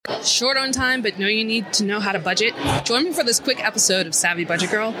Short on time, but know you need to know how to budget? Join me for this quick episode of Savvy Budget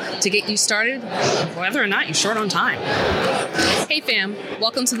Girl to get you started, whether or not you're short on time. Hey fam,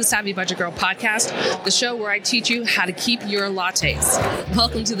 welcome to the Savvy Budget Girl podcast, the show where I teach you how to keep your lattes.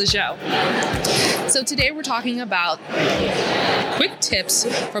 Welcome to the show. So today we're talking about quick tips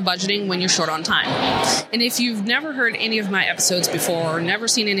for budgeting when you're short on time. And if you've never heard any of my episodes before or never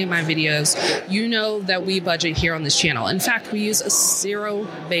seen any of my videos, you know that we budget here on this channel. In fact, we use a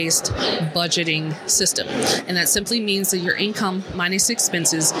zero-based budgeting system. And that simply means that your income minus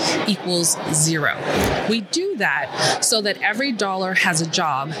expenses equals zero. We do that so that every dollar has a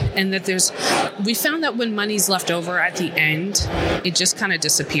job and that we found that when money's left over at the end, it just kind of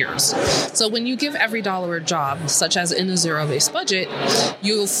disappears. So when you give every dollar a job, such as in a zero-based budget,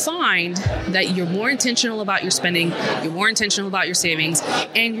 you'll find that you're more intentional about your spending, you're more intentional about your savings,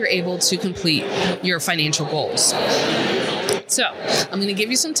 and you're able to complete your financial goals. So I'm going to give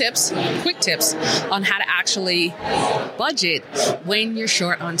you some tips, quick tips, on how to actually budget when you're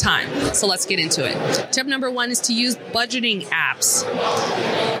short on time. So let's get into it. Tip number one is to use budgeting apps.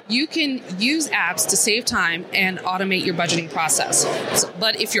 You can use apps to save time and automate your budgeting process.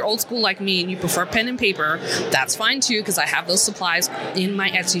 But if you're old school like me and you prefer pen and paper, that's fine too, because I have those supplies in my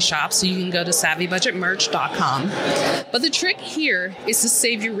Etsy shop, so you can go to savvybudgetmerch.com. But the trick here is to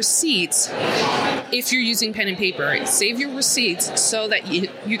save your receipts if you're using pen and paper. Save your receipts so that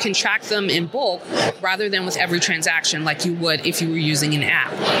you can track them in bulk rather than with every transaction like you would if you were using an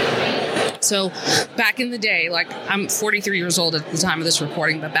app. So back in the day, like I'm 43 years old at the time of this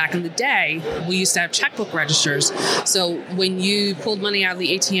recording, but back in the day, we used to have checkbook registers. So when you pulled money out of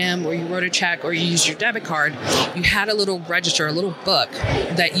the ATM or you wrote a check or you used your debit card, you had a little register, a little book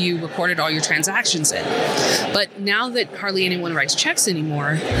that you recorded all your transactions in. But now that hardly anyone writes checks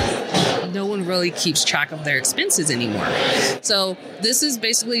anymore, no one really keeps track of their expenses anymore. So this is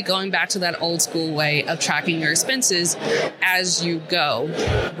basically going back to that old school way of tracking your expenses as you go,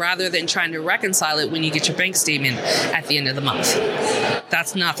 rather than trying to reconcile it when you get your bank statement at the end of the month.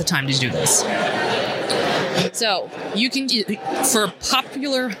 That's not the time to do this. So you can, for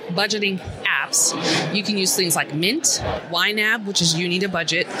popular budgeting apps, you can use things like Mint, YNAB, which is You Need a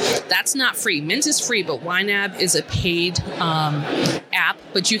Budget. That's not free. Mint is free, but YNAB is a paid app,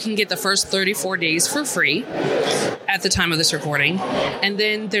 but you can get the first 34 days for free at the time of this recording. And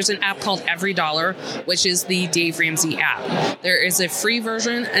then there's an app called EveryDollar, which is the Dave Ramsey app. There is a free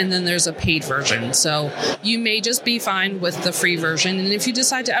version and then there's a paid version. So you may just be fine with the free version. And if you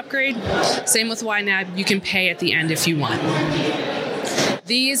decide to upgrade, same with YNAB, you can pay at the end if you want.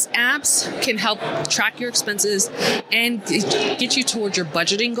 These apps can help track your expenses and get you towards your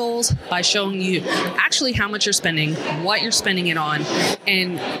budgeting goals by showing you actually how much you're spending, what you're spending it on,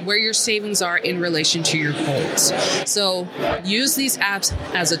 and where your savings are in relation to your goals. So use these apps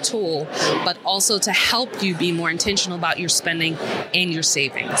as a tool, but also to help you be more intentional about your spending and your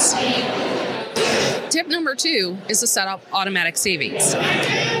savings. Tip number 2 is to set up automatic savings.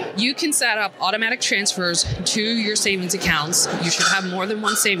 You can set up automatic transfers to your savings accounts. You should have more than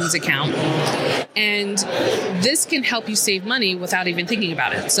one savings account. And this can help you save money without even thinking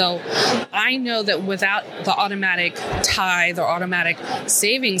about it. So I know that without the automatic tithe or automatic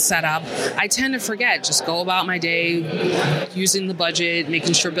savings setup, I tend to forget, just go about my day using the budget,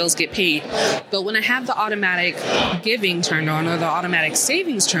 making sure bills get paid. But when I have the automatic giving turned on or the automatic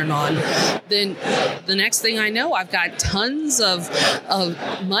savings turned on, then the next thing I know, I've got tons of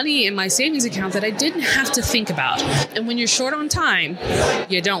money in my savings account that I didn't have to think about. And when you're short on time,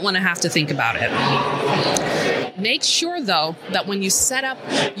 you don't want to have to think about it. Make sure, though, that when you set up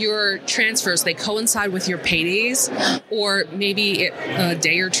your transfers, they coincide with your paydays or maybe a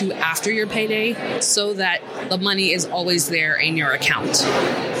day or two after your payday so that the money is always there in your account.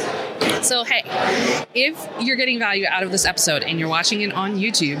 So, hey, if you're getting value out of this episode and you're watching it on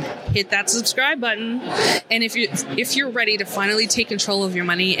YouTube, hit that subscribe button. And if you're ready to finally take control of your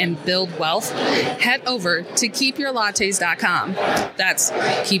money and build wealth, head over to keepyourlattes.com. That's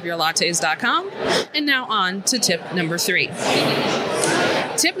keepyourlattes.com. And now on to tip number 3.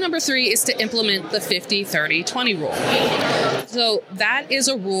 Tip number 3 is to implement the 50-30-20 rule. So that is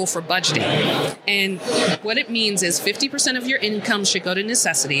a rule for budgeting. And what it means is 50% of your income should go to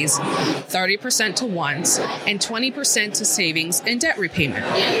necessities, 30% to wants, and 20% to savings and debt repayment.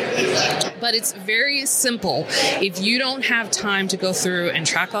 But it's very simple. If you don't have time to go through and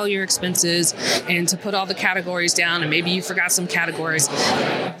track all your expenses and to put all the categories down, and maybe you forgot some categories,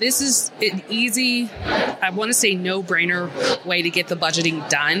 this is an easy, I want to say no-brainer way to get the budgeting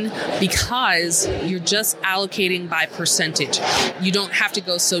done, because you're just allocating by percentage. You don't have to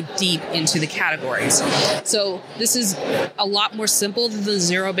go so deep into the categories. So this is a lot more simple than the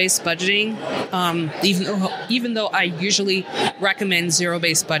zero-based budgeting, even though I usually recommend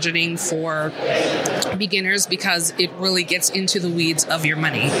zero-based budgeting for beginners because it really gets into the weeds of your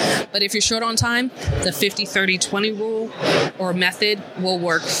money. But if you're short on time, the 50-30-20 rule or method will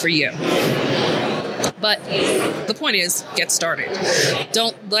work for you. But the point is, get started.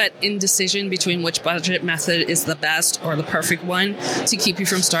 Don't let indecision between which budget method is the best or the perfect one to keep you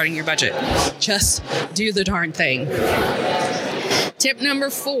from starting your budget. Just do the darn thing. Tip number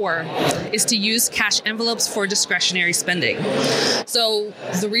 4 is to use cash envelopes for discretionary spending. So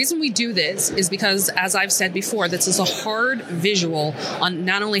the reason we do this is because, as I've said before, this is a hard visual on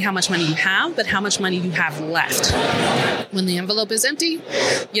not only how much money you have, but how much money you have left. When the envelope is empty,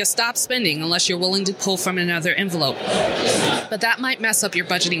 you stop spending unless you're willing to pull from another envelope. But that might mess up your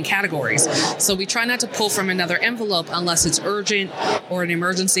budgeting categories. So we try not to pull from another envelope unless it's urgent or an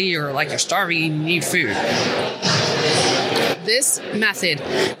emergency, or like you're starving and you need food. This method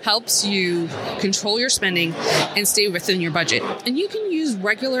helps you control your spending and stay within your budget. And you can use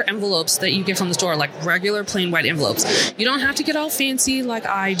regular envelopes that you get from the store, like regular plain white envelopes. You don't have to get all fancy like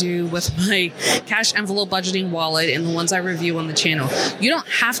I do with my cash envelope budgeting wallet and the ones I review on the channel. You don't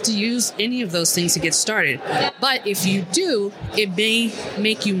have to use any of those things to get started. But if you do, it may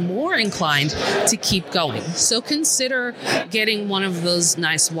make you more inclined to keep going. So consider getting one of those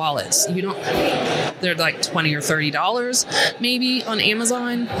nice wallets. They're like $20 or $30 maybe on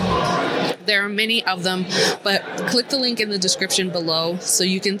Amazon. There are many of them, but click the link in the description below so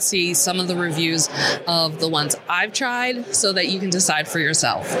you can see some of the reviews of the ones I've tried so that you can decide for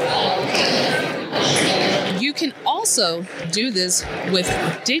yourself. You can also do this with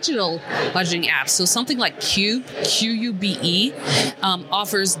digital budgeting apps. So something like Qube, Q-U-B-E,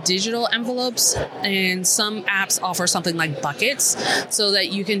 offers digital envelopes, and some apps offer something like Buckets so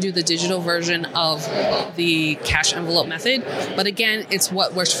that you can do the digital version of the cash envelope method. But again, it's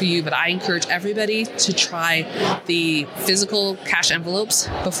what works for you. But I encourage everybody to try the physical cash envelopes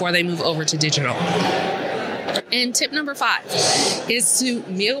before they move over to digital. And tip number 5 is to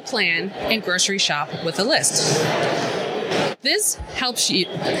meal plan and grocery shop with a list. This helps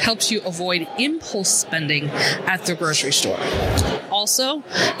you avoid impulse spending at the grocery store. Also,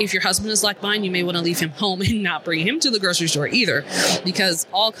 if your husband is like mine, you may want to leave him home and not bring him to the grocery store either, because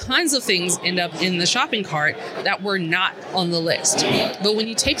all kinds of things end up in the shopping cart that were not on the list. But when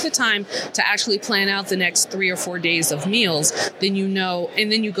you take the time to actually plan out the next 3 or 4 days of meals, then you know,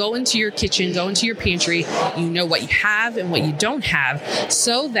 and then you go into your kitchen, go into your pantry, you know what you have and what you don't have,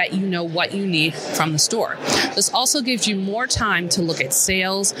 so that you know what you need from the store. This also gives you more time to look at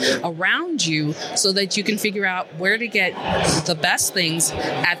sales around you so that you can figure out where to get the best things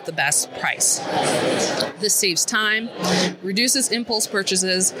at the best price. This saves time, reduces impulse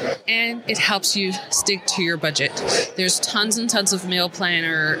purchases, and it helps you stick to your budget. There's tons and tons of meal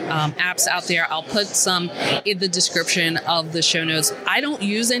planner apps out there. I'll put some in the description of the show notes. I don't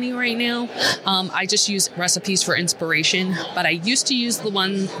use any right now. I just use Recipes for Inspiration, but I used to use the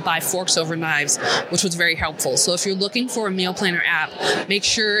one by Forks Over Knives, which was very helpful. So if you're looking for a meal planner app, make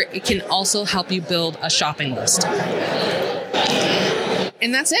sure it can also help you build a shopping list.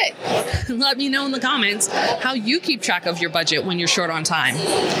 And that's it. Let me know in the comments how you keep track of your budget when you're short on time.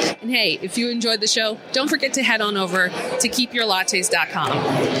 And hey, if you enjoyed the show, don't forget to head on over to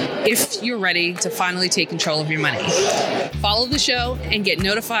keepyourlattes.com if you're ready to finally take control of your money. Follow the show and get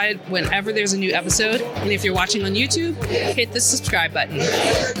notified whenever there's a new episode. And if you're watching on YouTube, hit the subscribe button.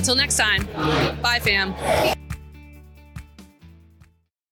 Until next time, bye fam.